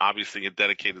is obviously a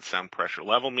dedicated sound pressure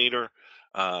level meter,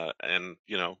 and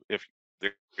if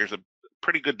there's a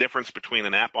pretty good difference between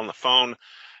an app on the phone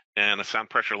and a sound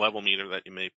pressure level meter that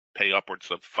you may pay upwards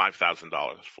of $5,000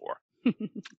 for.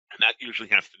 And that usually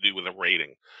has to do with a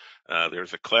rating.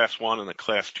 There's a class 1 and a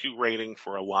class 2 rating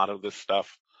for a lot of this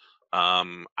stuff.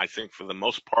 I think for the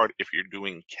most part, if you're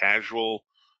doing casual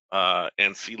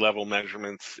NC level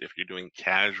measurements, if you're doing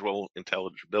casual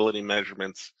intelligibility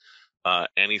measurements,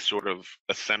 any sort of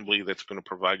assembly that's going to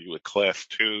provide you a class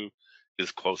 2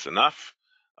 is close enough.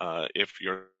 If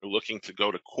you're looking to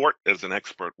go to court as an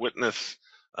expert witness,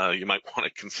 you might want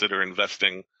to consider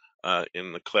investing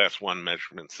in the class 1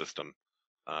 measurement system.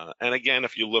 And again,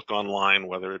 if you look online,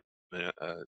 whether it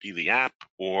be the app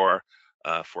or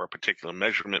for a particular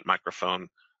measurement microphone,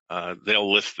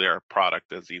 they'll list their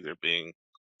product as either being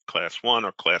class 1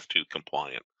 or class 2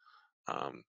 compliant.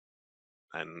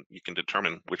 And you can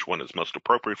determine which one is most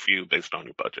appropriate for you based on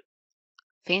your budget.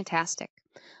 Fantastic.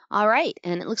 All right.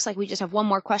 And it looks like we just have one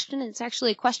more question. It's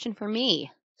actually a question for me.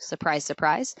 Surprise,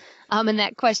 surprise. And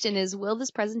that question is, will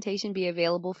this presentation be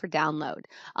available for download?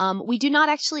 We do not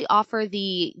actually offer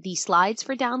the slides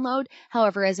for download.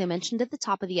 However, as I mentioned at the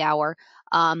top of the hour,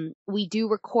 we do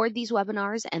record these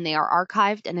webinars and they are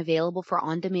archived and available for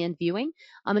on-demand viewing.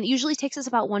 And it usually takes us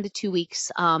about 1 to 2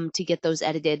 weeks to get those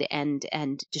edited and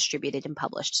distributed and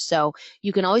published. So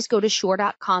you can always go to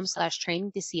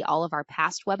shure.com/training to see all of our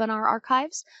past webinar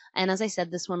archives. And as I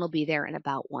said, this one will be there in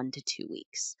about 1 to 2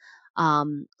 weeks.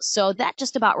 So that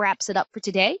just about wraps it up for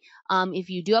today. If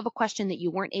you do have a question that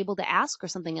you weren't able to ask or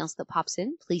something else that pops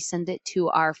in, please send it to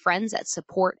our friends at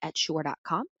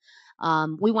support@shure.com.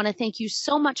 We want to thank you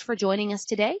so much for joining us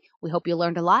today. We hope you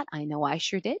learned a lot. I know I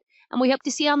sure did. And we hope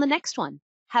to see you on the next one.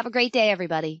 Have a great day,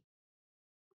 everybody.